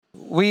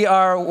We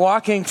are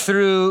walking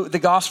through the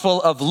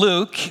Gospel of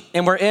Luke,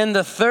 and we're in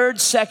the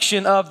third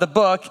section of the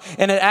book,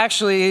 and it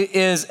actually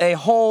is a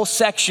whole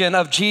section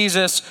of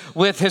Jesus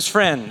with his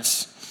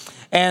friends.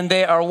 And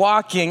they are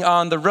walking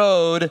on the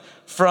road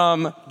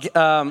from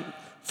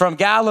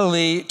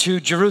Galilee to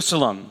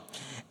Jerusalem.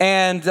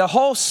 And the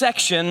whole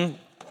section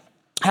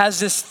has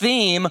this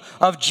theme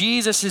of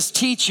Jesus'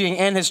 teaching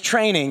and his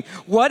training.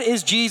 What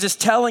is Jesus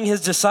telling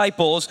his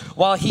disciples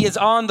while he is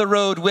on the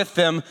road with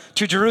them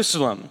to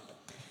Jerusalem?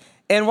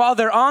 And while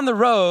they're on the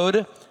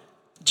road,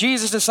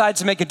 Jesus decides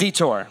to make a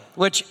detour,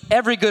 which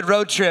every good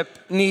road trip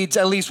needs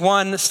at least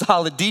one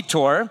solid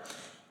detour.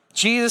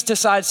 Jesus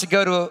decides to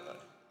go to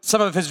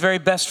some of his very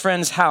best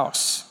friend's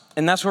house.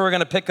 And that's where we're going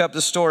to pick up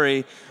the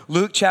story,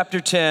 Luke chapter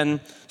 10,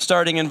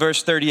 starting in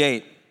verse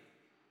 38.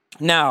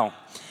 Now,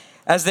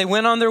 as they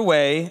went on their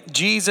way,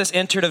 Jesus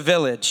entered a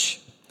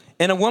village,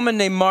 and a woman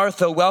named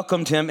Martha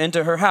welcomed him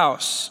into her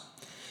house.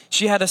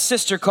 She had a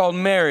sister called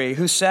Mary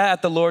who sat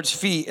at the Lord's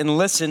feet and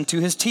listened to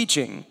his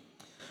teaching.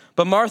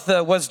 But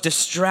Martha was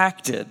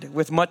distracted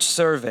with much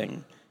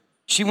serving.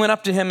 She went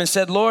up to him and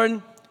said,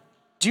 "Lord,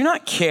 do you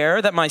not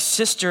care that my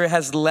sister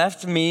has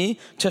left me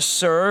to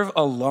serve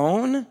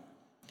alone?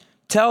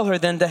 Tell her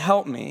then to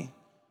help me."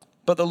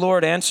 But the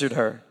Lord answered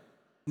her,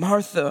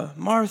 "Martha,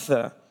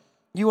 Martha,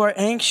 you are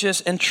anxious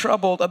and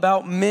troubled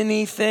about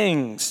many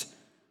things,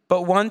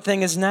 but one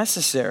thing is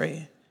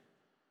necessary.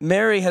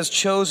 Mary has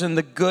chosen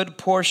the good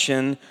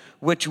portion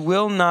which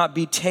will not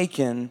be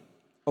taken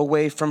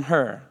away from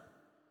her."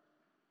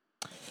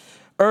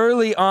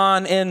 Early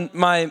on in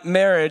my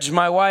marriage,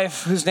 my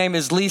wife, whose name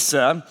is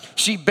Lisa,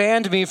 she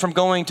banned me from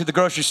going to the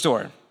grocery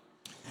store.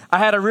 I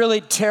had a really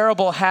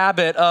terrible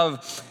habit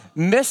of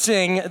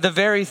missing the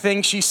very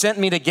thing she sent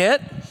me to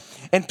get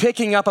and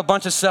picking up a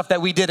bunch of stuff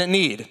that we didn't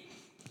need.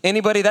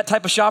 Anybody that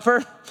type of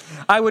shopper?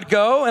 I would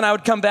go and I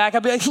would come back.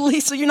 I'd be like,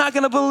 "Lisa, you're not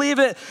going to believe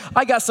it.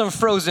 I got some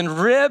frozen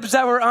ribs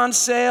that were on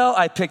sale.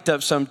 I picked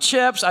up some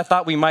chips. I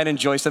thought we might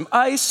enjoy some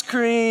ice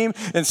cream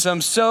and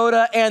some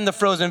soda, and the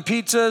frozen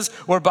pizzas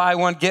were buy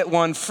one, get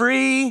one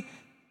free."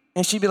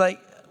 And she'd be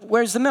like,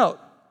 "Where's the milk?"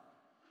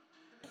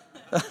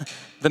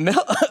 The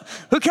milk?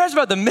 Who cares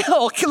about the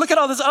milk? Look at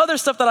all this other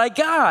stuff that I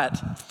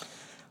got.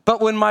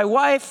 But when my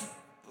wife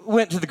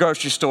went to the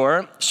grocery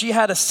store, she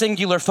had a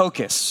singular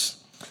focus.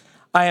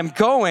 I am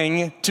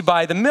going to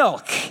buy the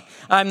milk.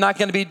 I'm not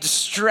going to be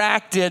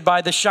distracted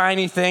by the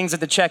shiny things at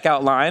the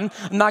checkout line.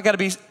 I'm not going to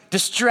be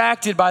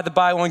distracted by the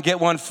buy one, get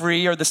one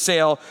free or the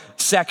sale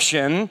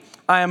section.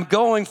 I am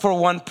going for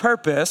one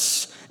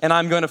purpose, and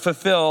I'm going to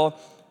fulfill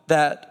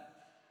that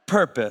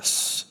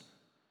purpose.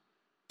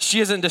 She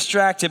isn't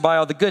distracted by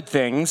all the good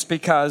things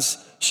because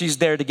she's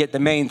there to get the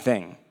main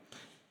thing.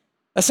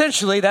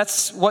 Essentially,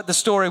 that's what the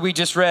story we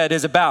just read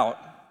is about.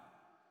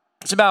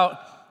 It's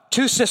about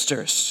two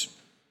sisters,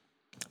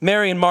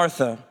 Mary and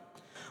Martha.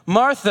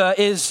 Martha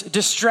is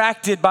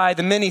distracted by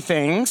the many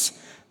things.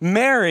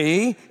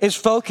 Mary is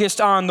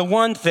focused on the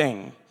one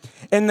thing.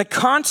 And the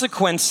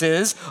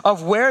consequences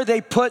of where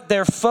they put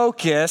their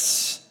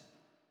focus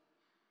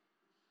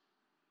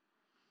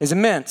is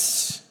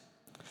immense.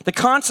 The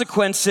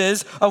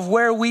consequences of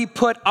where we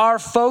put our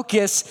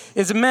focus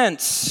is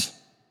immense.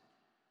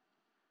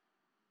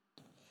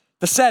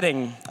 The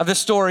setting of this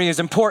story is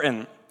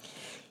important.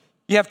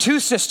 You have two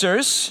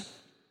sisters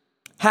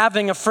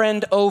having a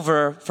friend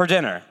over for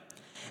dinner.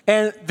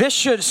 And this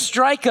should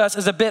strike us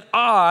as a bit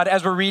odd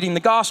as we're reading the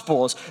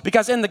Gospels,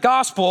 because in the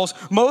Gospels,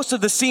 most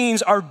of the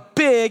scenes are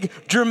big,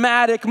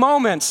 dramatic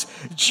moments.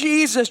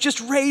 Jesus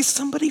just raised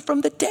somebody from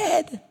the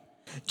dead.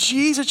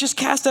 Jesus just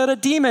cast out a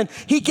demon.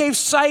 He gave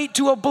sight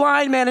to a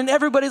blind man, and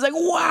everybody's like,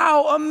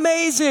 "Wow,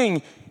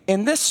 amazing."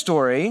 In this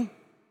story,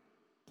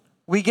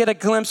 we get a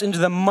glimpse into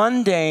the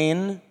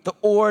mundane, the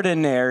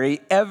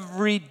ordinary,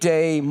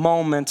 everyday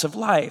moments of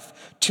life.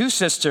 Two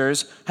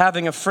sisters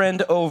having a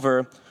friend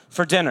over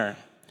for dinner.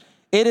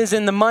 It is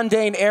in the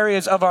mundane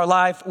areas of our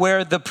life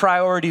where the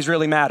priorities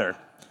really matter.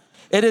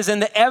 It is in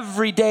the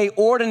everyday,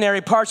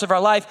 ordinary parts of our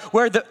life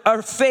where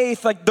our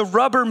faith, like the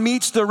rubber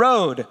meets the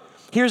road.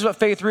 Here's what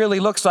faith really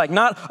looks like.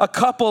 Not a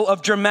couple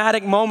of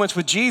dramatic moments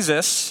with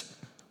Jesus,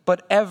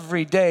 but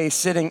every day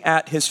sitting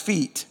at his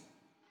feet.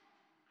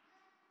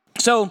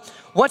 So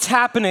what's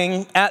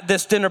happening at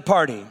this dinner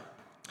party?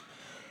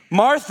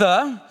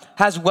 Martha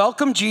has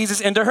welcomed Jesus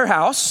into her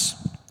house.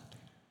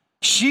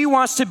 She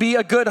wants to be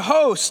a good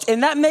host,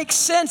 and that makes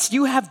sense.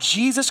 You have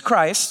Jesus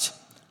Christ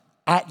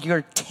at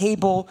your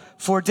table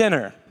for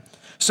dinner.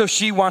 So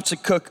she wants to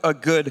cook a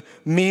good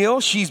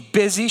meal. She's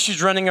busy,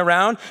 she's running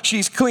around,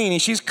 she's cleaning,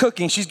 she's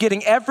cooking, she's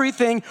getting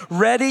everything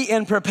ready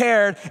and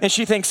prepared, and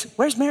she thinks,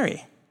 "Where's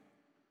Mary?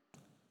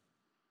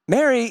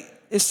 Mary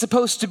is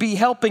supposed to be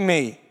helping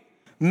me.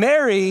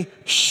 Mary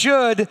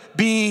should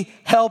be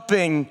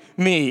helping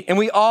me." And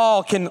we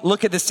all can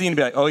look at this scene and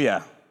be like, "Oh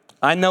yeah,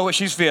 I know what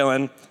she's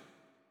feeling.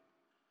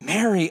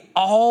 Mary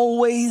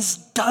always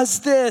does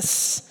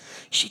this.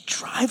 She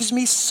drives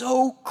me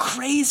so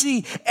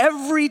crazy.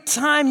 Every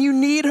time you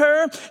need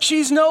her,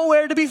 she's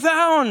nowhere to be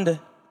found."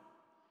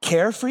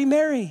 Carefree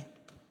Mary.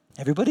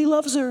 Everybody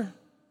loves her.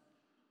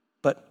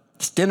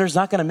 This dinner's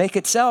not gonna make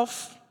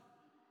itself.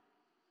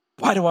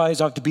 Why do I always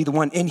have to be the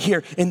one in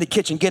here in the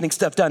kitchen getting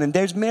stuff done? And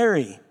there's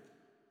Mary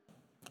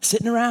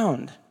sitting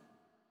around.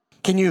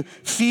 Can you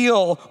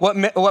feel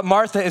what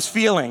Martha is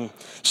feeling?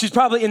 She's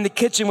probably in the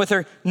kitchen with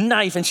her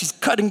knife and she's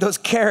cutting those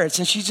carrots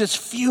and she's just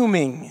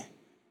fuming.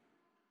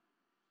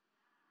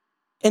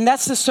 And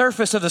that's the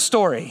surface of the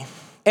story.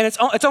 And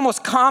it's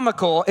almost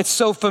comical. It's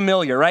so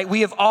familiar, right? We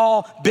have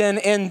all been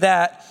in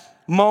that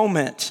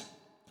moment.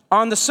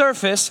 On the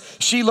surface,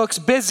 she looks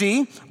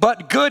busy,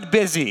 but good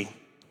busy.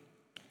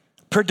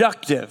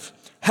 Productive,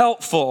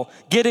 helpful,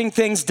 getting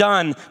things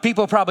done.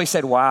 People probably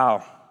said,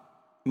 wow,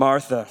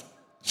 Martha,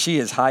 she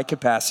is high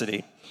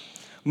capacity.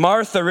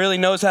 Martha really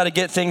knows how to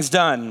get things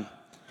done.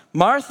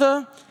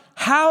 Martha,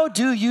 how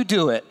do you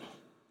do it?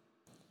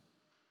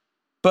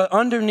 But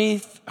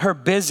underneath her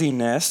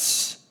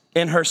busyness,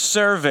 in her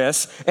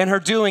service, and her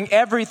doing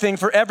everything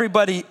for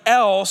everybody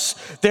else,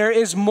 there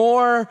is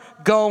more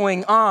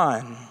going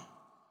on.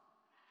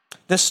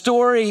 The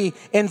story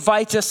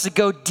invites us to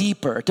go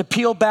deeper, to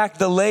peel back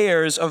the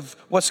layers of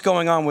what's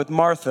going on with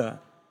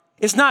Martha.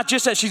 It's not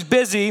just that she's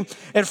busy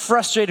and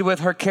frustrated with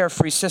her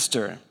carefree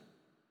sister.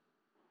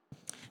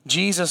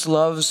 Jesus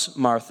loves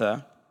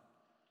Martha,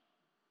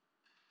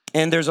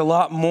 and there's a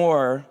lot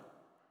more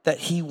that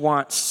he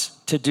wants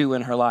to do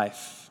in her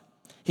life.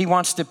 He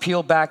wants to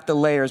peel back the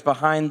layers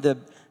behind the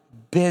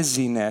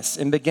busyness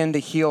and begin to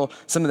heal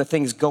some of the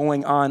things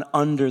going on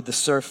under the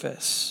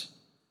surface.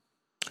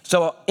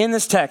 So in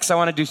this text, I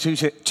want to do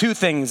two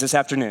things this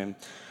afternoon.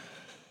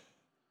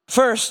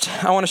 First,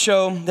 I want to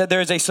show that there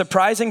is a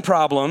surprising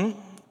problem,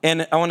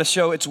 and I want to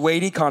show its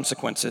weighty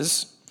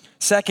consequences.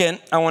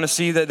 Second, I want to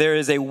see that there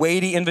is a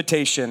weighty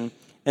invitation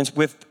and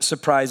with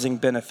surprising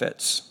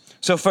benefits.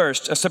 So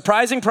first, a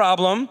surprising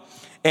problem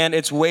and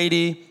its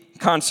weighty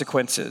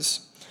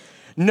consequences.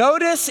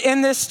 Notice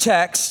in this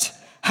text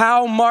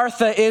how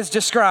Martha is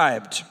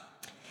described.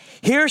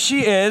 Here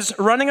she is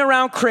running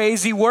around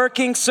crazy,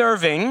 working,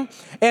 serving,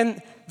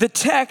 and the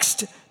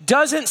text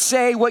doesn't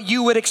say what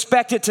you would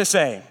expect it to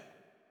say.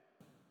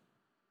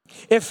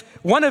 If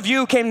one of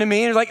you came to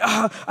me and was like,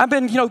 I've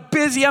been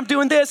busy, I'm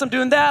doing this, I'm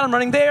doing that, I'm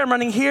running there, I'm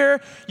running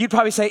here, you'd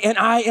probably say, and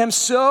I am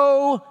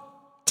so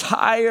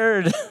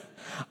tired.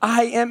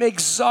 I am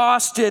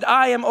exhausted.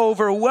 I am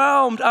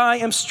overwhelmed. I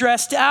am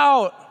stressed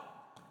out.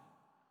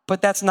 But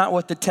that's not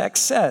what the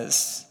text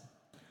says.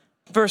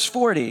 Verse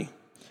 40,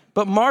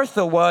 but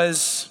Martha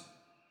was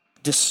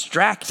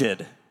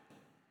distracted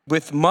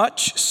with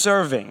much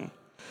serving.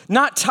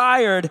 Not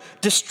tired,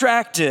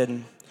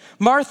 distracted.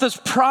 Martha's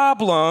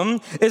problem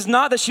is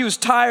not that she was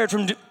tired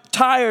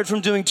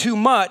from doing too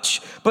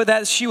much, but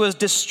that she was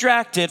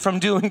distracted from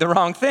doing the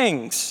wrong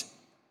things.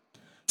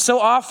 So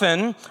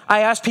often,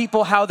 I ask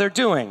people how they're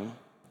doing.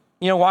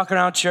 Walking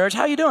around church,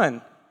 how you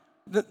doing?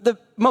 The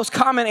most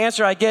common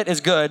answer I get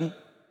is good,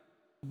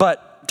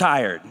 but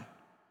tired.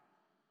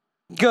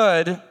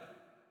 Good,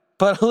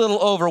 but a little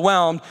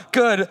overwhelmed.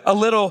 Good, a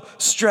little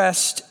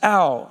stressed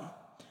out.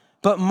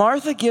 But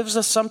Martha gives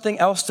us something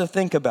else to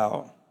think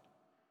about.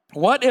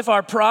 What if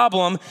our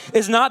problem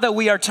is not that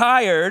we are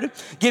tired,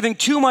 giving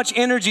too much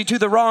energy to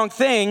the wrong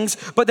things,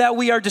 but that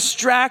we are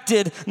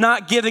distracted,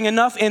 not giving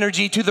enough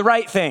energy to the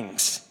right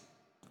things?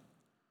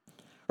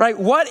 Right?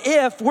 What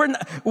if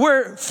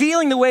we're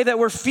feeling the way that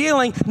we're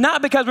feeling,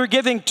 not because we're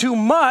giving too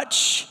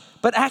much,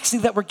 but actually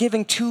that we're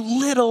giving too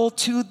little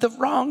to the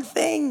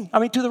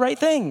to the right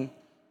thing?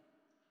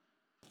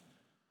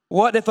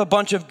 What if a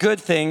bunch of good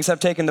things have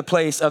taken the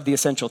place of the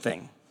essential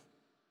thing?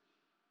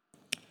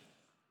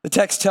 The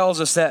text tells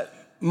us that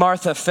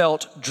Martha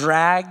felt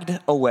dragged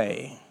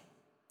away.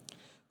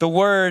 The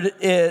word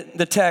in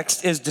the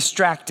text is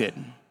distracted.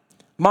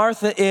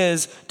 Martha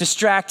is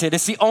distracted.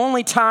 It's the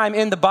only time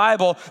in the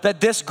Bible that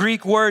this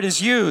Greek word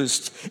is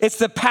used. It's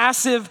the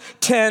passive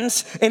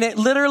tense, and it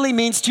literally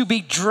means to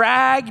be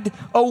dragged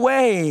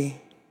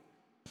away.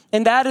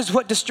 And that is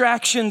what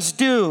distractions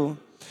do.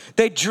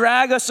 They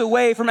drag us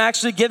away from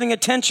actually giving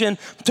attention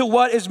to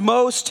what is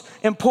most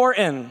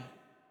important.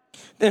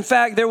 In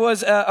fact, there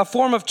was a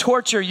form of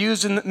torture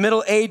used in the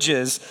Middle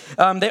Ages.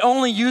 They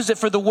only used it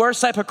for the worst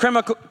type of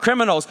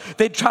criminals.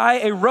 They'd tie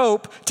a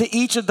rope to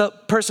each of the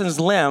person's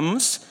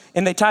limbs,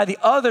 and they tie the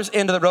other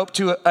end of the rope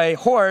to a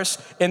horse,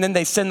 and then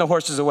they send the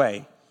horses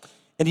away.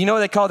 And do you know what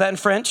they call that in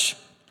French?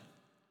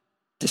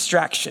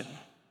 Distraction.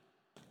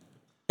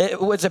 It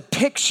was a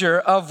picture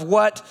of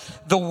what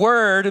the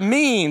word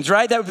means,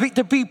 right? That would be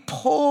to be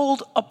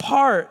pulled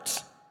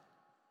apart.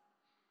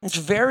 It's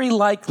very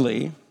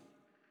likely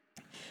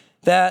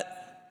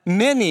that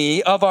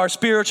many of our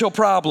spiritual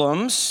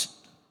problems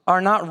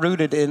are not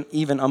rooted in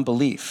even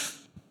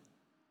unbelief,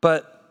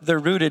 but they're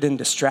rooted in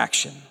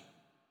distraction.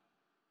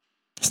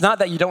 It's not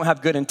that you don't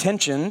have good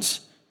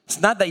intentions. It's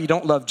not that you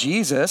don't love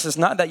Jesus. It's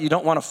not that you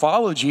don't want to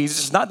follow Jesus.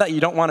 It's not that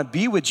you don't want to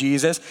be with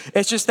Jesus.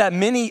 It's just that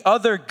many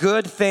other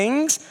good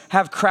things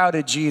have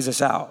crowded Jesus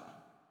out.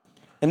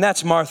 And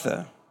that's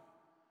Martha.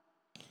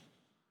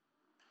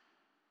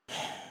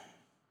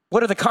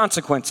 What are the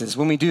consequences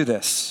when we do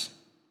this?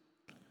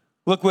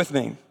 Look with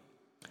me.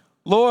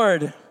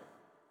 Lord,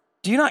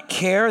 Do you not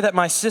care that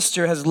my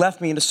sister has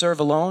left me to serve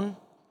alone?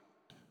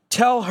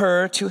 Tell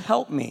her to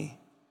help me."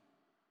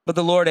 But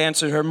the Lord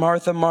answered her,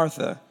 "Martha,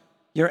 Martha,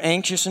 you're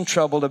anxious and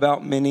troubled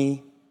about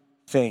many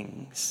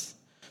things."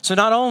 So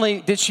not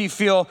only did she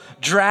feel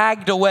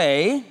dragged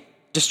away,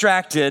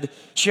 distracted,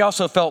 she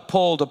also felt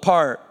pulled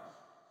apart.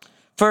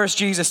 First,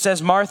 Jesus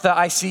says, "Martha,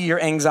 I see your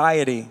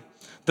anxiety."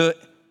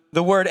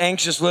 The word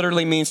anxious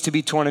literally means to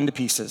be torn into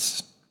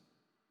pieces.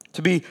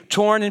 To be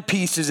torn in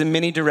pieces in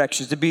many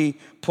directions, to be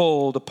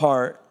pulled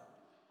apart.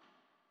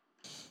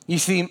 You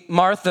see,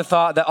 Martha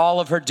thought that all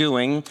of her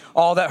doing,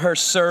 all that her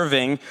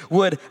serving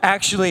would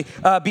actually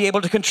be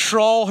able to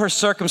control her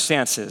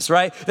circumstances,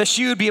 right? That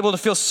she would be able to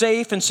feel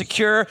safe and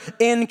secure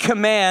in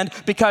command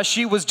because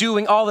she was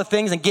doing all the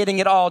things and getting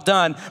it all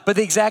done. But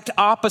the exact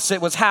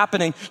opposite was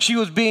happening. She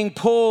was being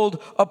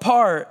pulled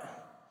apart.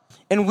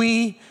 And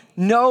we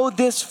know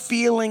this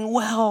feeling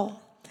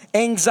well.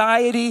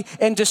 Anxiety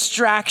and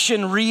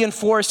distraction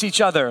reinforce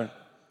each other.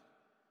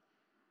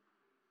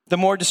 The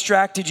more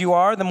distracted you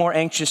are, the more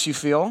anxious you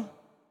feel.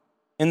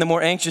 And the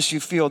more anxious you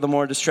feel, the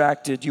more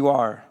distracted you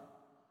are.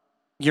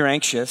 You're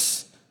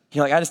anxious.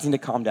 You're like, I just need to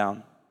calm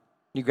down.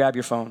 You grab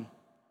your phone.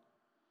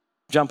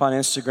 Jump on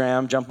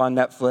Instagram, jump on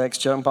Netflix,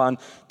 jump on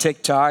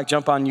TikTok,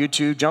 jump on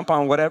YouTube, jump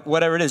on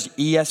whatever it is,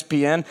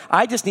 ESPN.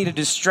 I just need to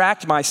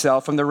distract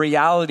myself from the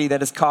reality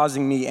that is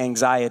causing me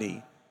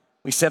anxiety.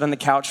 We sit on the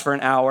couch for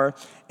an hour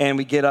and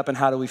we get up, and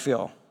how do we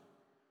feel?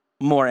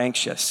 More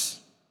anxious.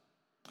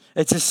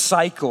 It's a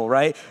cycle,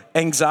 right?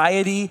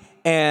 Anxiety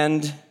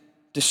and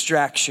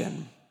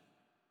distraction.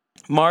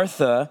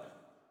 Martha,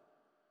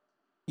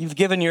 you've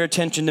given your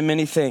attention to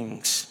many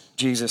things,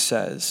 Jesus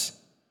says.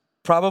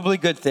 Probably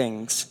good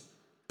things,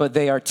 but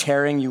they are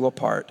tearing you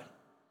apart.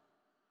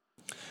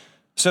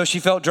 So she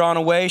felt drawn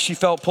away, she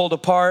felt pulled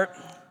apart,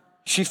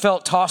 she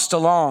felt tossed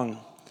along.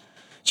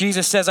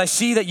 Jesus says, I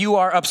see that you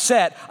are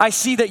upset. I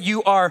see that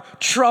you are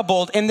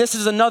troubled. And this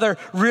is another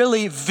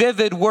really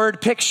vivid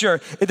word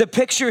picture. The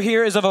picture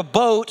here is of a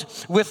boat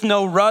with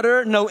no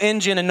rudder, no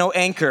engine, and no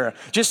anchor,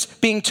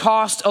 just being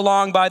tossed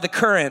along by the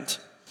current,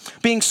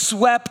 being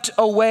swept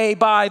away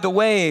by the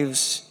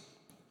waves,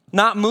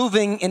 not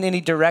moving in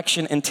any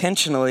direction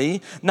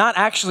intentionally, not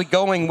actually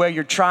going where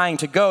you're trying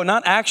to go,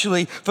 not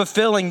actually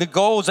fulfilling the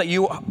goals that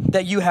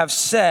you have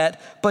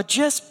set, but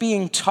just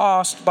being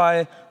tossed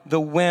by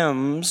the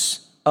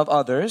whims of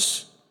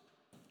others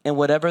and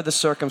whatever the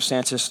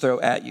circumstances throw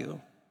at you.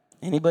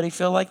 Anybody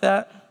feel like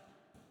that?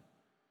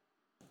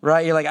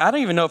 Right? You're like, I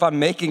don't even know if I'm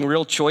making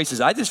real choices.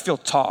 I just feel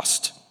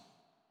tossed.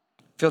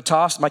 Feel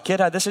tossed. My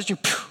kid had this issue.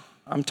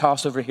 I'm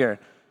tossed over here.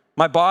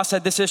 My boss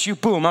had this issue.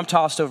 Boom, I'm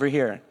tossed over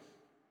here.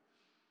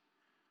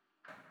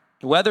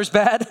 The weather's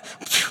bad.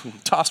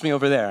 Toss me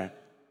over there.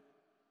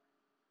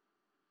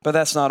 But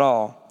that's not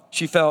all.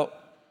 She felt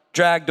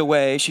dragged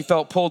away. She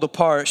felt pulled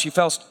apart. She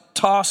felt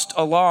tossed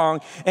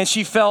along, and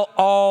she felt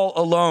all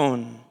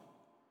alone.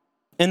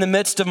 In the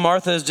midst of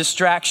Martha's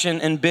distraction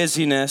and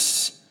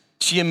busyness,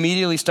 she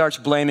immediately starts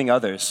blaming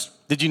others.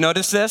 Did you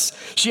notice this?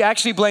 She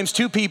actually blames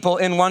two people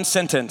in one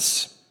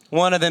sentence,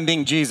 one of them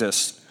being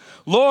Jesus.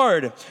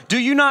 Lord, do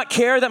you not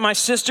care that my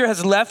sister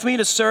has left me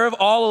to serve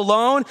all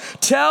alone?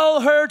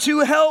 Tell her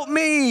to help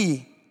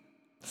me.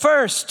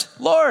 First,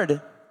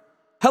 Lord,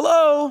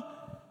 hello.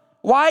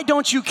 Why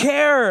don't you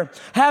care?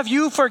 Have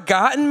you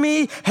forgotten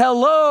me?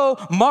 Hello,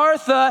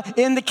 Martha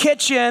in the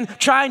kitchen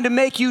trying to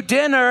make you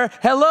dinner.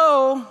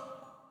 Hello.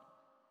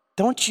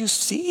 Don't you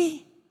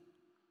see?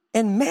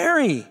 And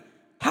Mary,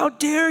 how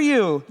dare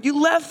you?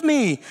 You left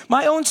me.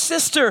 My own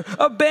sister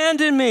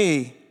abandoned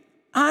me.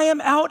 I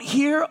am out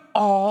here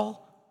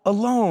all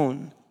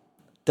alone.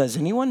 Does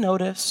anyone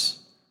notice?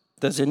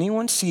 Does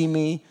anyone see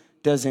me?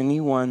 Does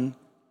anyone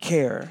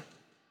care?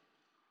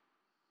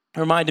 It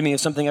reminded me of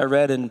something I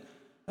read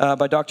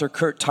by Dr.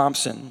 Kurt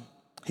Thompson.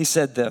 He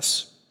said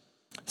this: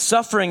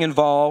 suffering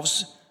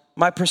involves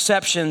my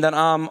perception that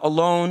I'm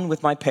alone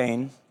with my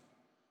pain.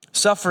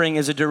 Suffering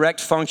is a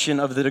direct function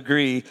of the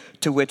degree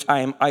to which I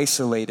am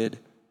isolated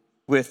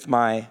with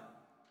my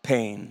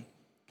pain.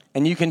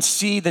 And you can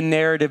see the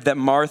narrative that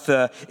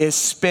Martha is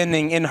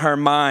spinning in her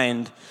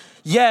mind.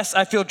 Yes,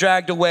 I feel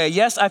dragged away.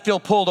 Yes, I feel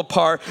pulled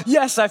apart.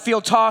 Yes, I feel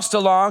tossed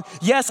along.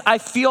 Yes, I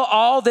feel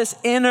all this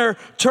inner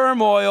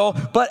turmoil.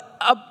 But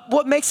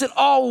what makes it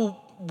all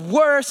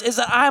worse is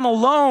that I'm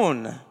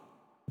alone.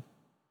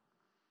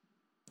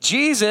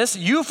 Jesus,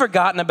 you've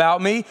forgotten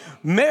about me.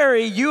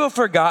 Mary, you have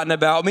forgotten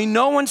about me.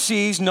 No one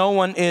sees, no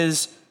one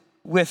is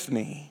with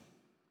me.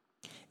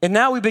 And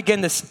now we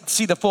begin to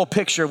see the full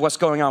picture of what's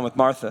going on with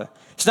Martha.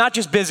 It's not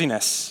just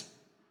busyness.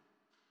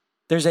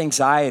 There's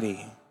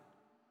anxiety.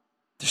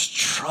 There's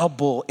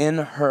trouble in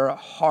her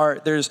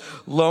heart. There's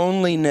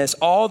loneliness.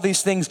 All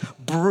these things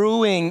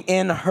brewing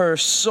in her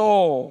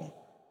soul.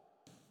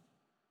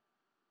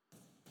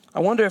 I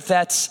wonder if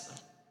that's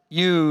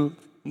you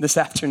this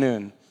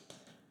afternoon.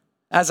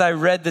 As I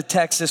read the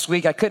text this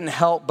week, I couldn't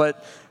help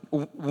but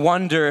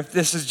wonder if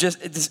this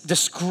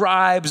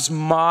describes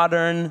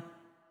modern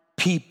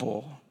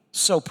people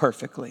so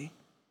perfectly.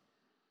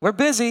 We're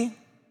busy.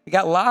 We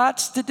got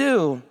lots to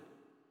do.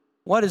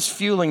 What is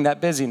fueling that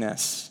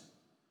busyness?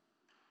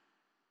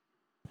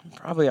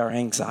 Probably our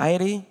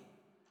anxiety.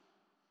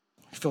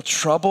 We feel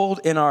troubled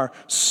in our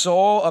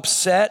soul,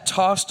 upset,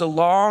 tossed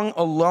along,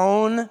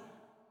 alone.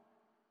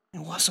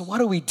 And so what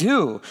do we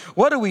do?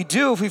 What do we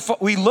do if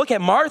we look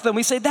at Martha and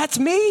we say, that's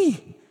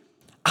me.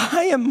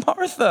 I am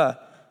Martha.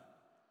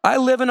 I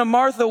live in a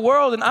Martha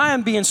world and I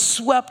am being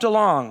swept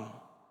along.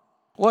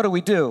 What do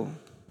we do?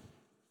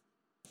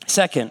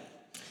 Second,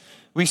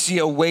 we see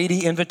a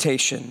weighty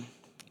invitation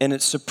and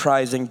its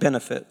surprising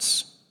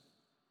benefits.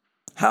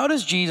 How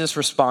does Jesus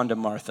respond to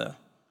Martha?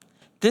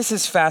 This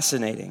is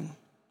fascinating.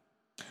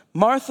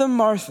 Martha,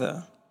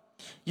 Martha,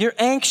 you're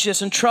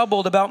anxious and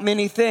troubled about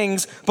many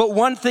things, but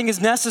one thing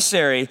is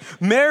necessary.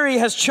 Mary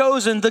has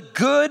chosen the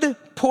good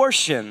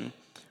portion,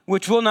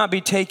 which will not be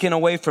taken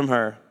away from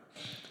her.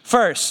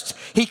 First,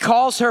 he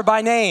calls her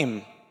by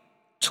name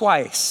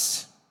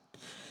twice.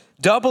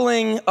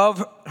 Doubling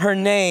of her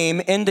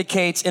name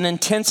indicates an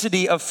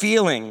intensity of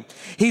feeling.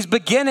 He's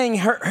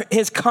beginning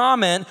his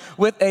comment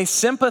with a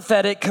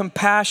sympathetic,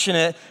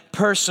 compassionate,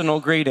 personal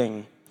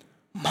greeting.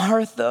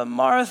 Martha,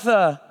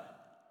 Martha,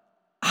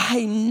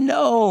 I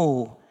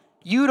know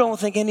you don't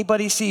think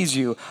anybody sees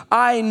you.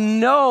 I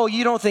know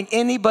you don't think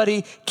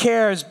anybody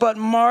cares, but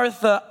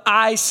Martha,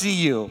 I see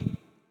you.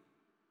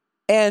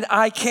 And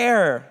I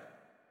care.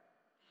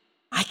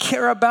 I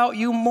care about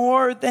you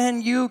more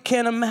than you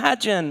can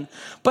imagine.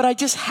 But I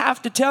just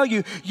have to tell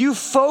you, you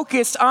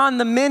focused on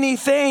the many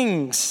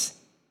things.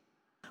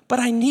 But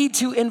I need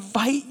to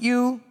invite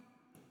you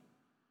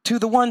to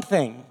the one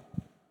thing.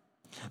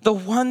 The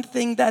one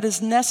thing that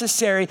is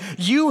necessary.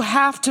 You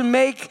have to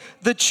make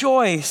the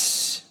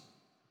choice.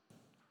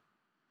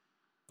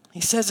 He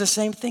says the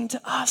same thing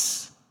to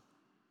us.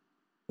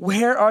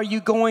 Where are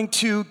you going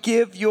to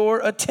give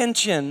your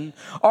attention?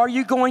 Are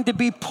you going to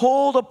be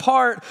pulled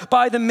apart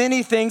by the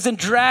many things and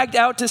dragged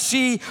out to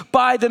sea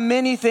by the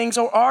many things?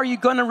 Or are you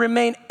going to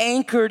remain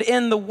anchored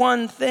in the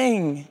one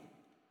thing?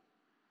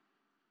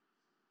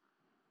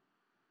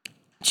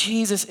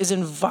 Jesus is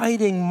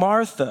inviting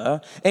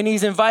Martha, and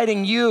he's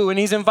inviting you, and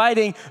he's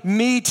inviting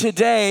me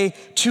today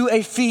to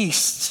a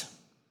feast.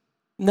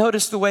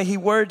 Notice the way he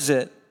words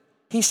it.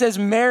 He says,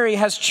 Mary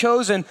has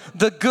chosen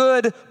the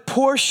good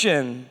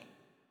portion.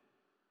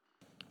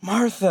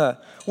 Martha,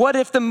 what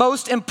if the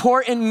most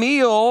important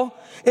meal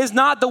is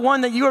not the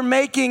one that you are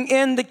making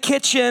in the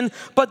kitchen,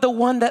 but the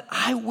one that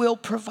I will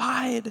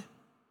provide?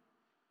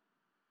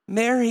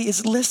 Mary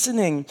is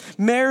listening.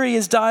 Mary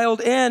is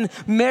dialed in.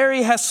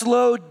 Mary has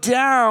slowed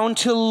down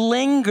to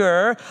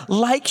linger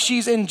like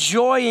she's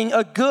enjoying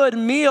a good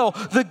meal,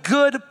 the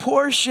good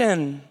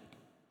portion.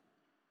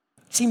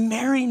 See,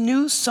 Mary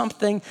knew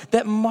something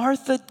that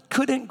Martha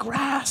couldn't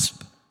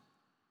grasp.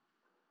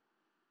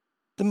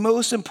 The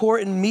most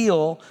important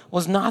meal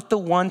was not the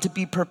one to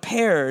be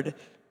prepared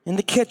in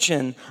the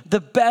kitchen. The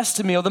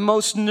best meal, the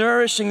most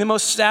nourishing, the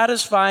most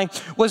satisfying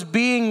was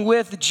being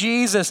with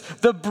Jesus,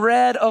 the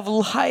bread of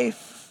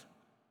life.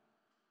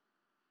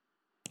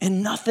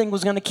 And nothing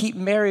was going to keep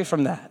Mary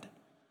from that.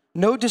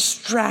 No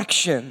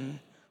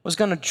distraction was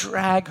going to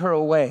drag her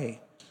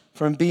away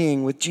from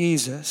being with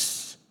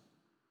Jesus.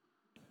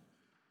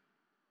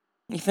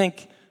 You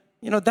think,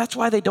 that's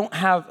why they don't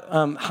have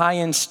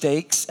high-end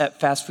steaks at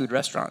fast food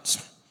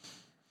restaurants.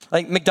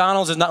 Like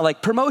McDonald's is not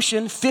like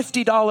promotion,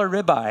 $50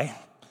 ribeye,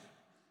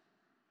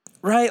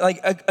 right?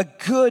 Like a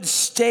good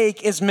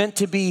steak is meant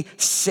to be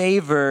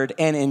savored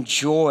and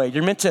enjoyed.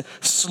 You're meant to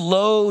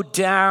slow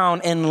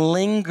down and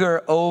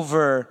linger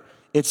over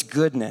its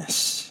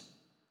goodness.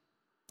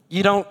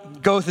 You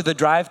don't go through the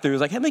drive-thru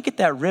like, let me get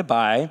that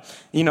ribeye.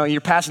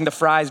 You're passing the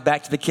fries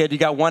back to the kid. You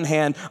got one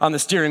hand on the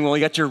steering wheel.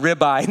 You got your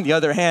ribeye in the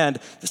other hand,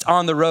 just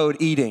on the road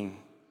eating.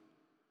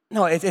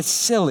 No, it's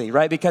silly,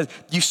 right? Because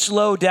you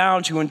slow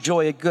down to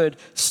enjoy a good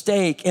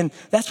steak. And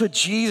that's what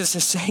Jesus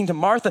is saying to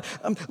Martha.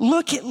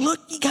 Look,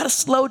 you got to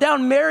slow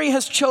down. Mary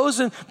has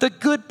chosen the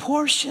good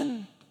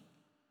portion.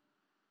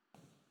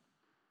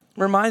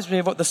 Reminds me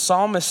of what the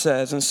psalmist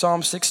says in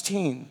Psalm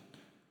 16.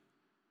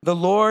 The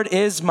Lord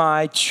is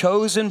my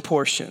chosen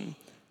portion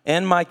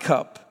and my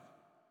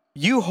cup.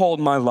 You hold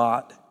my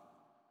lot.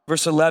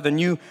 Verse 11,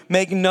 you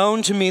make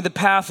known to me the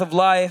path of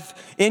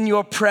life. In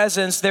your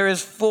presence there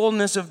is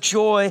fullness of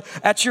joy.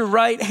 At your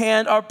right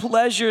hand are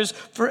pleasures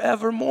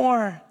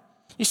forevermore.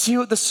 You see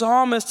what the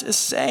psalmist is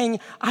saying?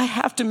 I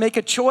have to make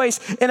a choice.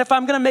 And if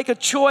I'm going to make a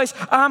choice,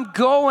 I'm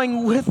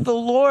going with the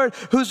Lord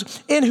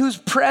in whose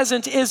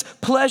presence is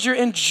pleasure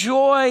and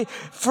joy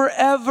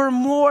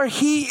forevermore.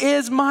 He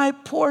is my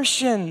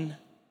portion.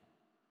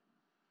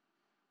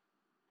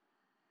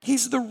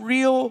 He's the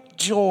real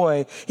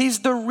joy. He's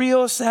the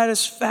real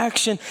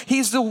satisfaction.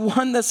 He's the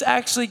one that's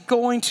actually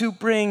going to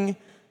bring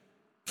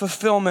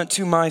fulfillment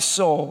to my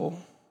soul.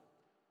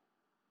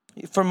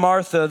 For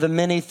Martha, the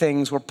many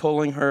things were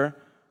pulling her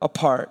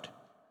apart.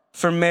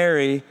 For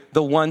Mary,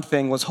 the one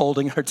thing was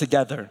holding her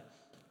together.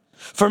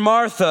 For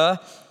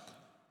Martha,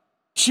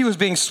 she was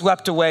being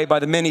swept away by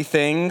the many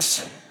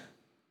things.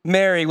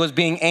 Mary was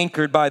being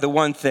anchored by the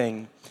one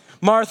thing.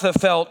 Martha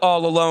felt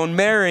all alone.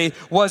 Mary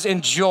was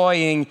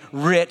enjoying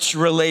rich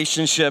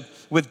relationship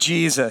with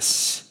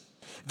Jesus.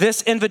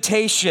 This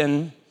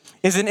invitation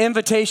is an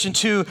invitation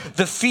to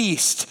the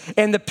feast.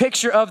 And the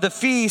picture of the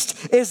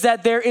feast is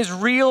that there is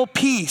real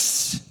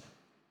peace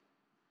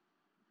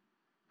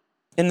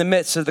in the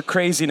midst of the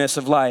craziness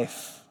of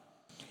life.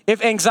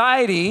 If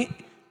anxiety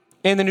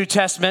in the New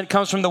Testament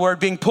comes from the word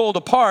being pulled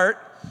apart,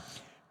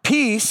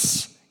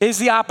 peace is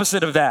the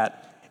opposite of that.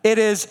 It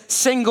is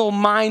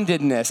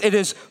single-mindedness. It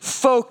is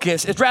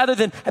focus. It's rather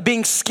than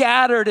being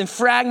scattered and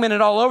fragmented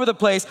all over the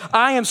place,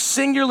 I am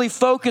singularly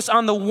focused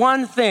on the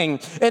one thing.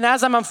 And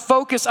as I'm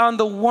focused on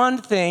the one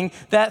thing,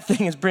 that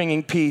thing is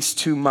bringing peace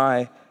to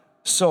my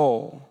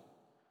soul.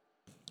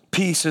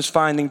 Peace is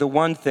finding the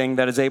one thing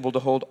that is able to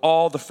hold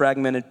all the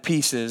fragmented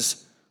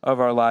pieces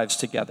of our lives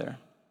together.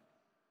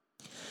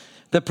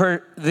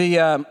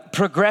 The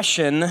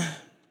progression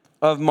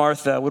of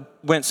Martha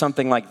went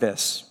something like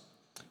this.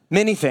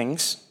 Many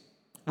things.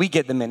 We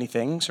get the many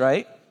things,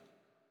 right?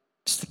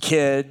 It's the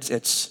kids,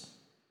 it's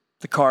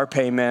the car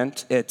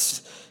payment,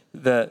 it's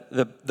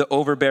the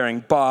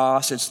overbearing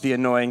boss, it's the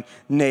annoying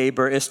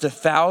neighbor, it's the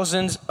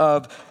thousands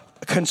of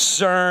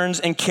concerns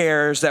and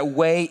cares that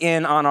weigh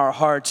in on our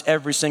hearts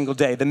every single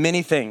day. The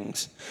many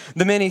things.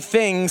 The many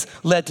things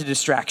led to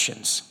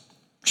distractions.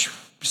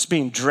 Just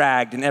being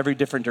dragged in every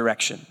different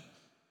direction.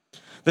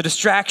 The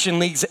distraction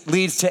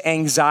leads to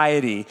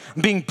anxiety,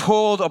 being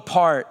pulled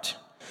apart.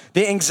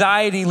 The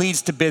anxiety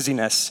leads to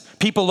busyness.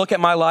 People look at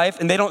my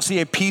life and they don't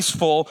see a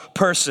peaceful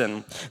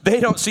person. They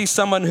don't see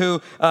someone who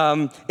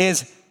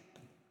is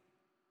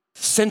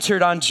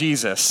centered on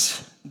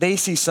Jesus. They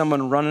see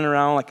someone running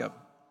around like a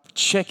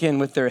chicken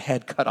with their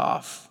head cut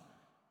off.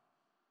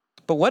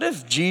 But what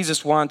if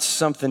Jesus wants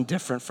something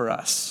different for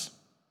us?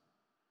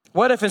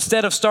 What if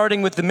instead of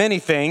starting with the many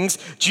things,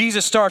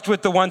 Jesus starts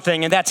with the one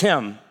thing, and that's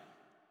him?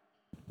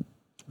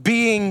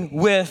 Being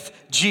with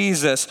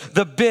Jesus,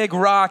 the big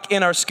rock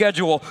in our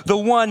schedule, the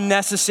one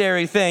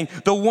necessary thing,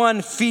 the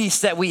one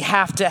feast that we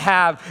have to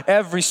have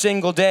every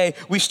single day.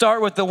 We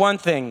start with the one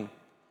thing.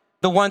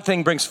 The one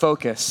thing brings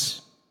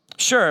focus.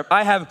 Sure,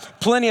 I have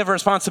plenty of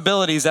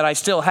responsibilities that I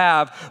still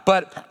have,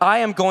 but I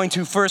am going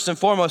to first and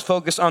foremost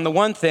focus on the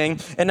one thing.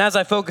 And as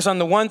I focus on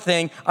the one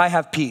thing, I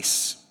have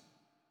peace.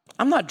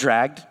 I'm not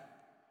dragged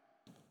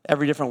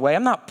every different way.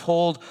 I'm not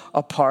pulled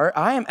apart.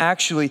 I am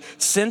actually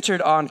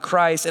centered on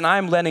Christ, and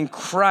I'm letting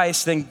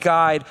Christ then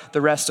guide the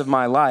rest of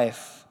my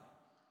life.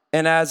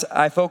 And as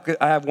I focus,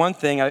 I have one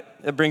thing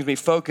that brings me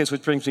focus,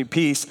 which brings me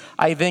peace.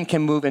 I then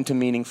can move into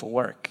meaningful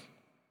work.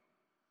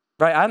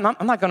 Right? I'm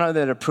not going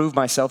to prove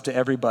myself to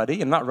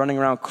everybody. I'm not running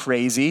around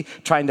crazy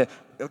trying to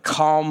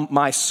calm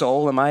my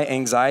soul and my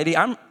anxiety.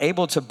 I'm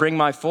able to bring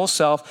my full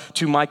self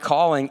to my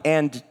calling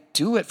and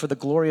do it for the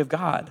glory of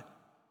God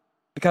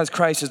because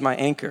Christ is my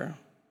anchor.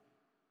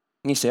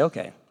 And you say,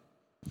 okay,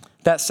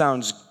 that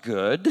sounds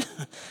good.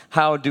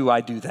 How do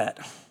I do that?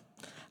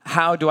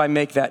 How do I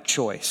make that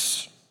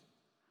choice?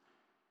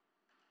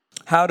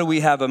 How do we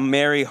have a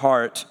merry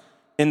heart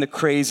in the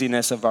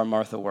craziness of our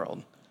Martha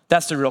world?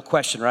 That's the real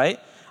question, right?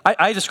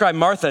 I describe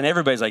Martha and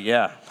everybody's like,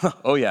 yeah,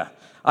 oh yeah,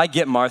 I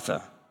get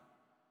Martha.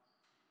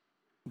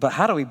 But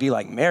how do we be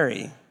like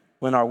Mary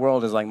when our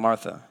world is like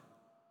Martha?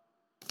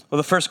 Well,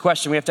 the first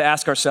question we have to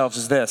ask ourselves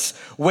is this: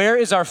 where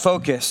is our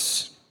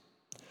focus?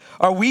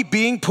 Are we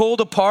being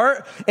pulled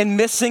apart and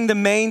missing the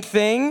main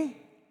thing?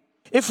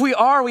 If we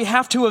are, we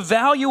have to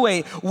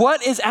evaluate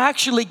what is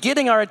actually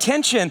getting our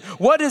attention,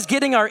 what is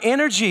getting our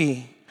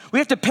energy. We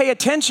have to pay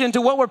attention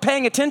to what we're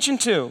paying attention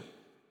to.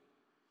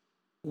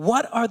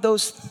 What are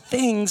those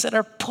things that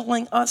are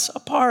pulling us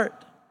apart?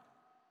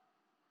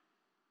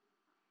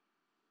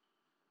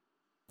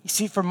 You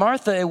see, for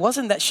Martha, it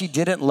wasn't that she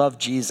didn't love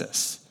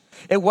Jesus.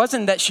 It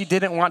wasn't that she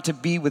didn't want to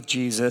be with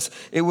Jesus.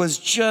 It was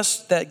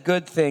just that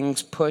good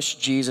things pushed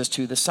Jesus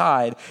to the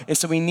side. And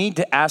so we need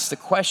to ask the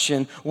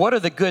question, what are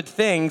the good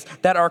things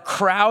that are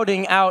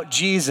crowding out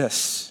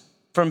Jesus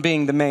from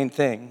being the main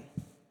thing?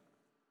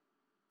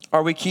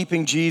 Are we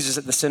keeping Jesus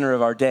at the center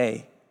of our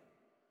day?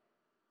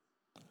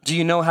 Do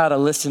you know how to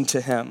listen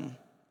to him?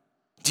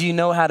 Do you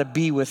know how to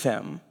be with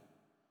him?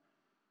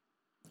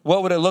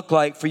 What would it look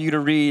like for you to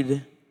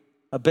read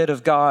a bit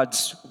of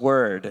God's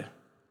word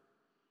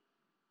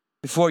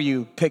before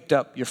you picked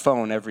up your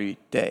phone every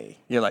day?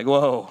 You're like,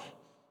 whoa,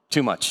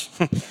 too much.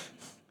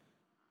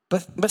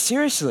 But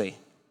seriously,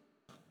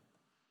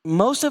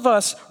 most of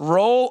us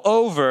roll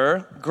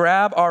over,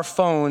 grab our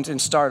phones,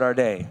 and start our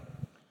day.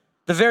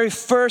 The very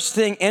first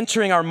thing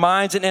entering our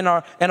minds and in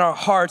our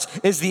hearts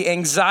is the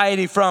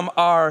anxiety from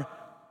our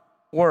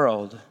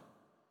world.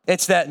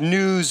 It's that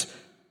news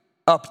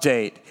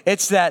update.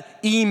 It's that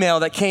email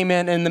that came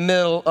in the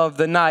middle of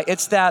the night.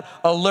 It's that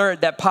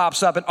alert that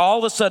pops up, and all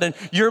of a sudden,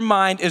 your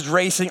mind is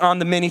racing on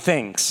the many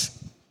things.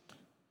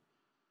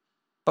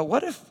 But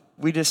what if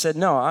we just said,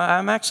 no,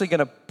 I'm actually going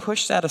to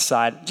push that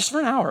aside just for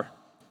an hour,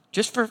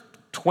 just for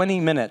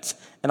 20 minutes,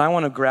 and I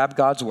want to grab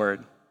God's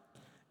word,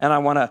 and I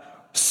want to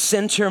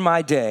center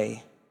my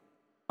day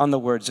on the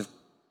words of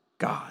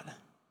God.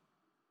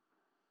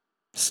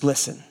 Just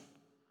listen.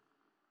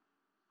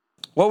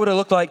 What would it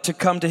look like to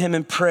come to him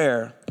in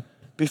prayer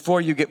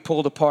before you get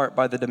pulled apart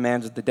by the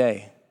demands of the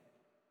day?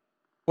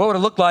 What would it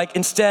look like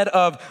instead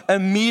of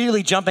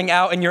immediately jumping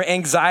out and your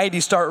anxiety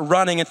start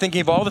running and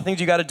thinking of all the things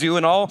you got to do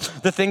and all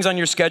the things on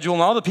your schedule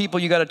and all the people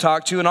you got to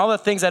talk to and all the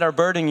things that are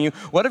burdening you?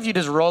 What if you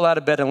just roll out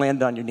of bed and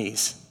land on your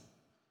knees?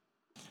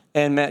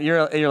 And man,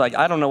 you're like,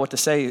 I don't know what to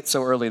say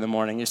so early in the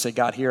morning. You say,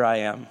 God, here I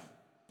am.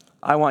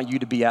 I want you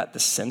to be at the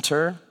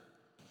center.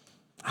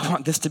 I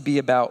want this to be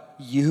about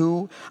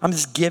you. I'm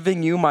just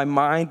giving you my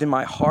mind and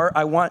my heart.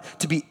 I want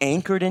to be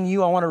anchored in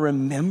you. I want to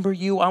remember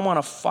you. I want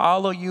to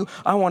follow you.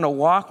 I want to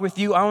walk with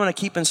you. I want to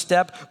keep in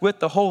step with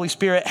the Holy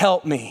Spirit.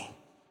 Help me.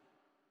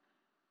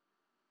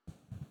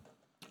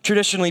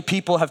 Traditionally,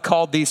 people have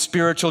called these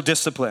spiritual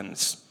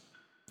disciplines.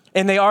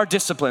 And they are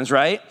disciplines,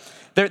 right?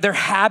 They're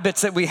habits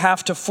that we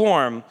have to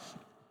form.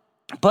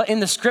 But in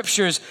the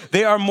scriptures,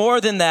 they are more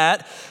than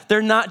that.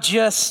 They're not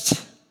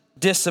just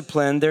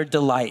discipline, they're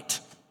delight.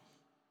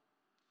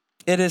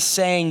 It is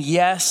saying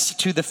yes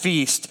to the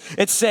feast.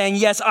 It's saying,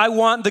 yes, I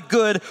want the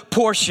good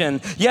portion.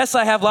 Yes,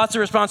 I have lots of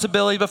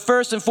responsibility, but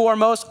first and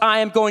foremost, I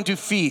am going to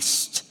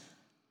feast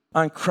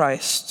on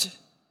Christ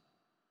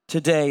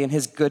today and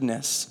his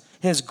goodness,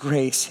 his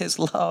grace, his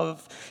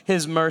love,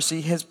 his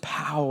mercy, his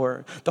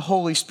power, the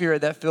Holy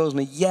Spirit that fills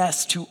me.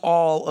 Yes to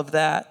all of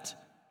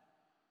that.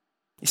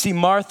 You see,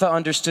 Martha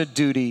understood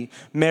duty.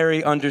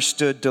 Mary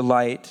understood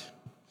delight.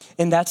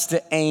 And that's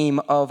the aim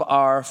of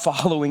our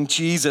following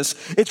Jesus.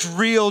 It's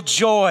real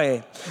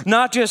joy,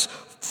 not just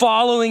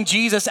following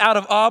Jesus out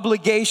of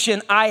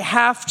obligation, I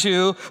have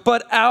to,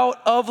 but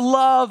out of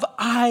love,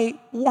 I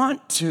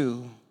want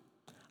to.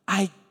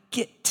 I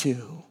get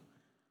to.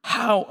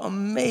 How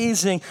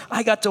amazing.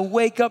 I got to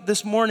wake up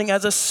this morning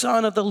as a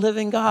son of the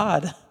living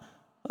God,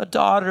 a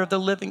daughter of the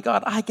living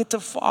God. I get to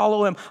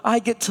follow him. I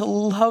get to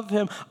love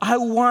him. I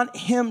want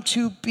him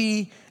to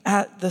be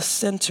at the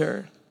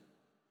center.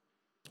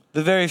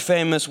 The very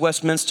famous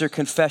Westminster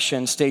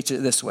Confession states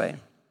it this way.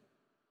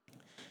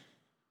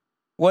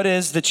 What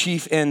is the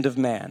chief end of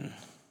man?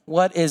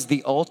 What is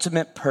the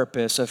ultimate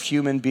purpose of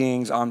human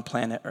beings on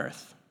planet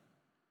Earth?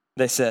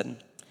 They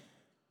said,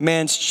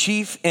 man's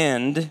chief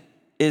end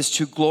is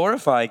to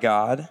glorify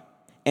God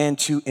and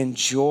to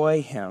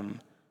enjoy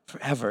him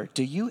forever.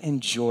 Do you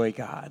enjoy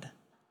God?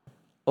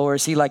 Or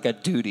is he like a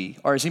duty?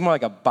 Or is he more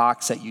like a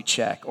box that you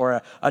check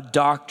or a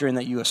doctrine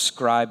that you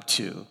ascribe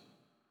to?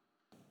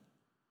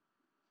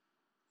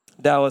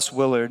 Dallas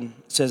Willard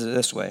says it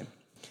this way.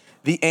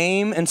 The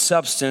aim and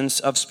substance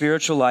of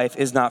spiritual life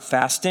is not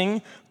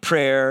fasting,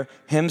 prayer,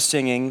 hymn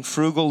singing,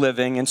 frugal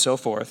living, and so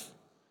forth.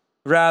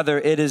 Rather,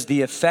 it is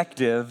the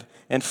effective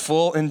and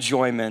full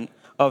enjoyment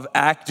of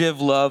active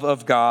love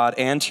of God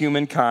and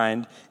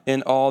humankind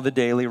in all the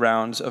daily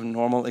rounds of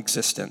normal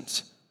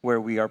existence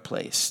where we are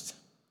placed.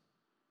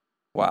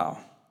 Wow.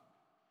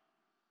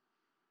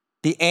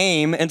 The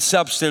aim and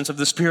substance of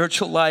the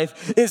spiritual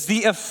life is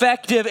the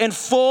effective and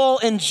full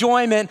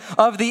enjoyment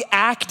of the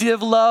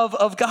active love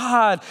of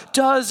God.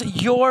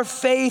 Does your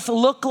faith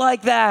look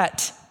like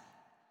that?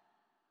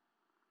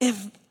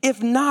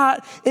 If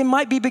not, it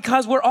might be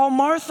because we're all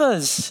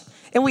Marthas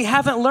and we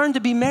haven't learned to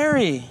be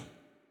Mary.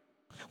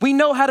 We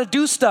know how to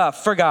do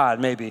stuff for God,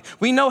 maybe.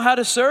 We know how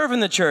to serve in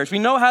the church. We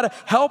know how to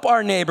help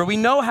our neighbor. We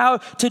know how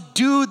to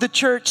do the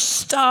church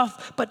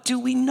stuff, but do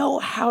we know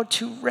how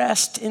to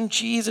rest in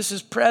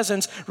Jesus'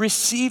 presence,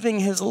 receiving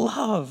his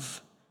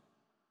love?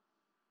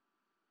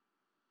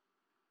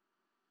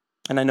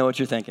 And I know what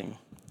you're thinking.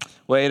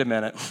 Wait a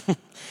minute.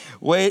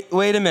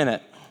 Wait a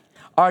minute.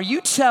 Are you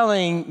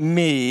telling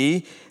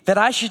me that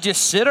I should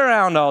just sit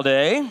around all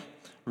day,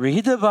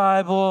 read the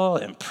Bible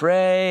and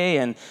pray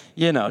and,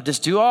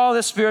 just do all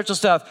this spiritual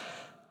stuff?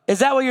 Is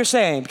that what you're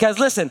saying? Because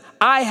listen,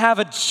 I have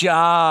a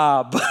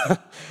job.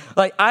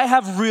 I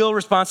have real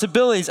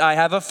responsibilities. I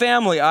have a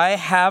family. I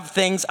have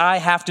things I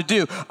have to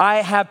do. I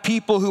have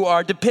people who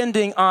are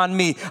depending on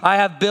me. I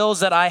have bills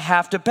that I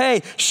have to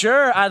pay.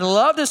 Sure, I'd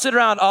love to sit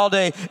around all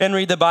day and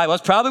read the Bible.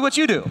 That's probably what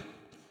you do.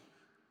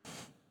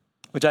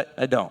 Which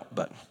I don't,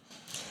 but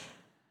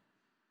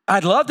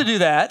I'd love to do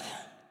that.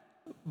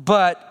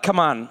 But come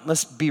on,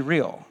 let's be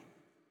real.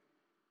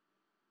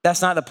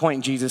 That's not the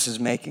point Jesus is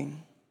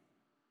making.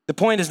 The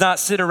point is not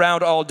sit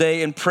around all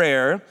day in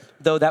prayer,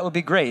 though that would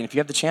be great. And if you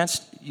have the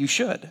chance, you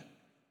should.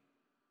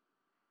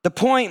 The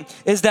point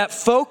is that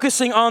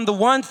focusing on the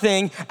one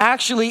thing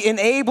actually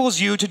enables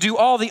you to do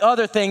all the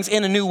other things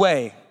in a new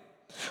way.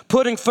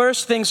 Putting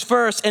first things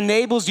first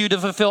enables you to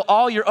fulfill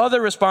all your other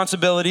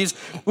responsibilities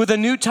with a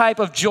new type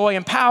of joy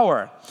and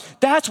power.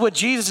 That's what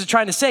Jesus is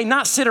trying to say.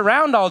 Not sit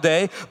around all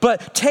day,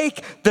 but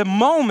take the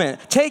moment,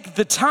 take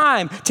the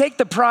time, take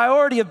the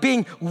priority of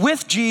being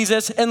with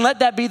Jesus and let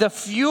that be the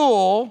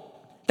fuel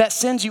that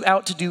sends you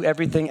out to do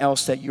everything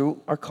else that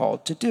you are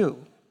called to do.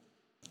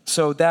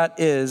 So that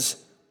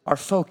is our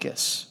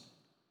focus.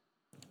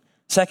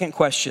 Second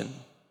question,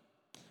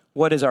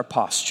 what is our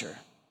posture?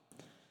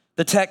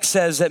 The text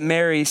says that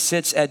Mary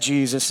sits at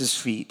Jesus'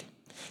 feet.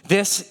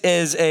 This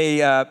is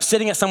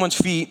sitting at someone's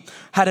feet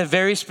had a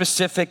very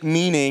specific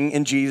meaning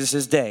in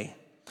Jesus' day.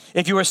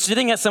 If you were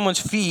sitting at someone's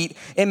feet,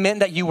 it meant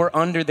that you were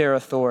under their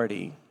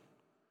authority.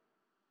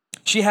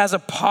 She has a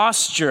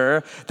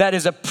posture that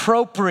is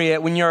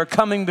appropriate when you're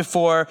coming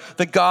before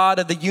the God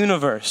of the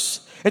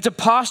universe. It's a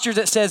posture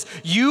that says,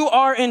 you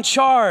are in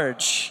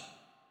charge.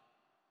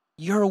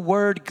 Your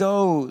word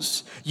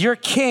goes. You're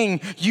king.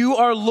 You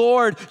are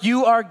Lord.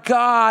 You are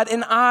God,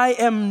 and I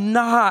am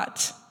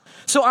not.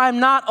 So I'm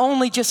not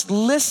only just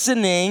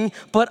listening,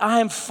 but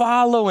I'm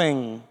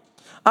following.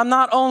 I'm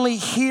not only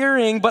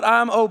hearing, but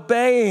I'm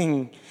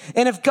obeying.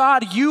 And if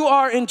God, you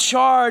are in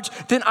charge,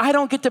 then I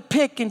don't get to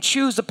pick and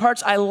choose the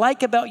parts I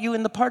like about you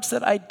and the parts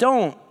that I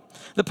don't.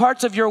 The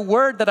parts of your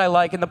word that I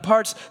like and the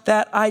parts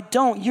that I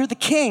don't. You're the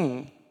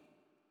king,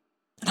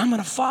 and I'm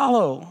going to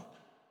follow.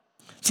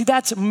 See,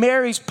 that's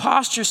Mary's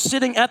posture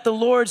sitting at the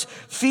Lord's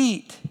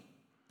feet.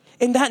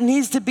 And that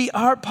needs to be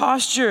our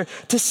posture,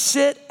 to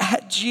sit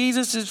at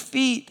Jesus'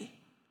 feet.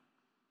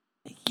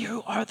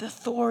 You are the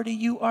authority.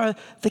 You are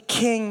the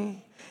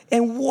king.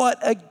 And what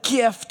a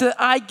gift that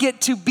I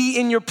get to be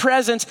in your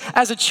presence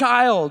as a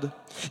child.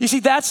 You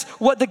see, that's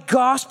what the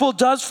gospel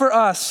does for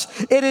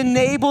us. It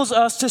enables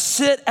us to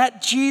sit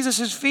at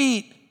Jesus'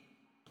 feet.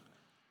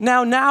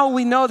 Now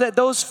we know that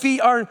those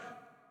feet are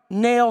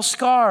nail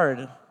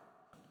scarred.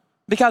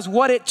 Because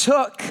what it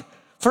took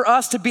for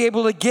us to be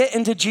able to get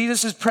into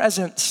Jesus'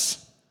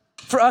 presence,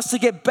 for us to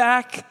get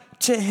back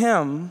to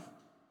him,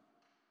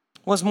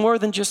 was more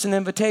than just an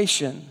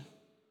invitation.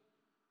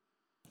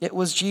 It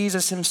was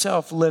Jesus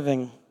himself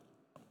living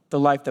the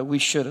life that we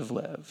should have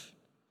lived.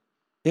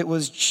 It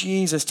was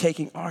Jesus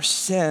taking our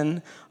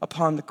sin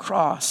upon the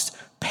cross,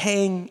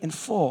 paying in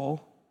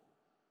full.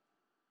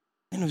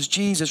 And it was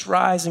Jesus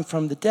rising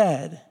from the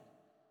dead.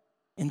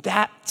 And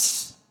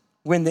that's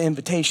when the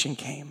invitation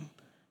came.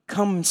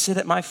 Come and sit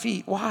at my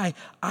feet. Why?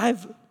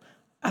 I've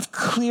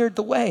cleared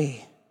the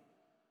way.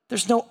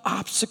 There's no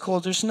obstacle.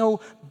 There's no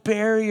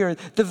barrier.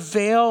 The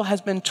veil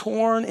has been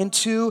torn in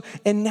two,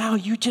 and now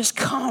you just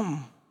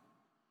come.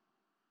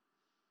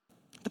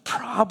 The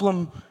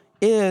problem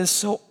is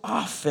so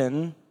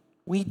often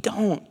we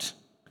don't.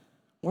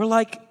 We're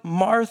like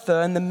Martha,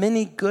 and the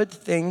many good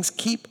things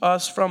keep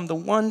us from the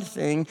one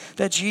thing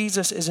that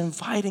Jesus is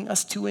inviting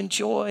us to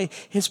enjoy,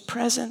 his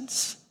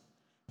presence.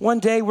 One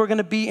day we're going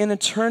to be in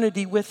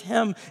eternity with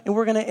him, and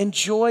we're going to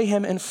enjoy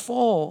him in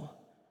full.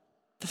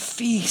 The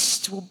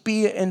feast will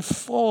be in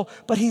full,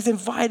 but he's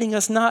inviting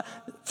us not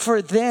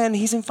for then,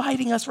 he's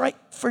inviting us right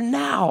for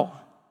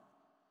now.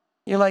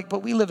 You're like,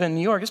 but we live in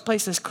New York. This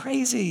place is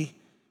crazy.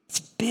 It's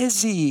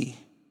busy.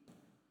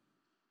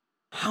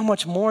 How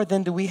much more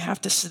then do we have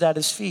to sit at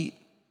his feet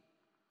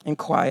in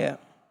quiet?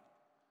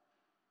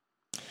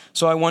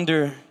 So I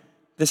wonder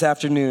this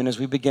afternoon as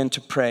we begin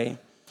to pray,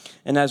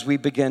 and as we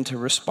begin to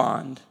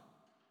respond,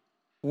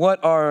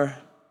 what are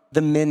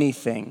the many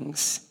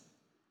things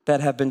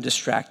that have been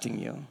distracting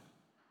you?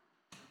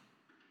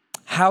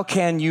 How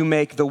can you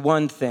make the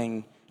one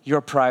thing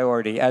your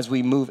priority as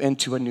we move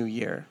into a new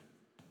year?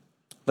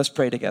 Let's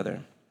pray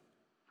together.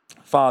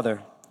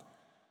 Father,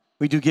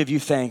 we do give you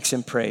thanks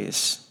and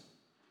praise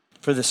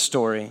for this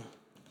story.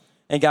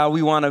 And God,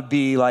 we want to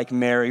be like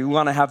Mary. We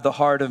want to have the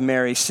heart of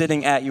Mary,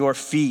 sitting at your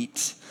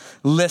feet,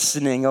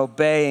 listening,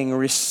 obeying,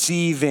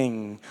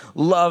 receiving,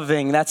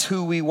 loving. That's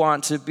who we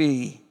want to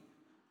be.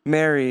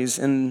 Marys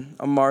in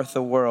a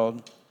Martha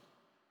world.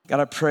 God,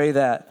 I pray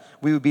that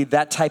we would be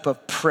that type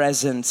of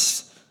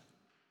presence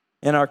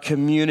in our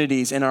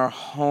communities, in our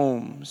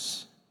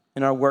homes,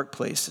 in our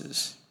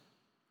workplaces.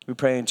 We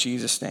pray in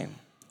Jesus' name.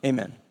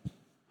 Amen.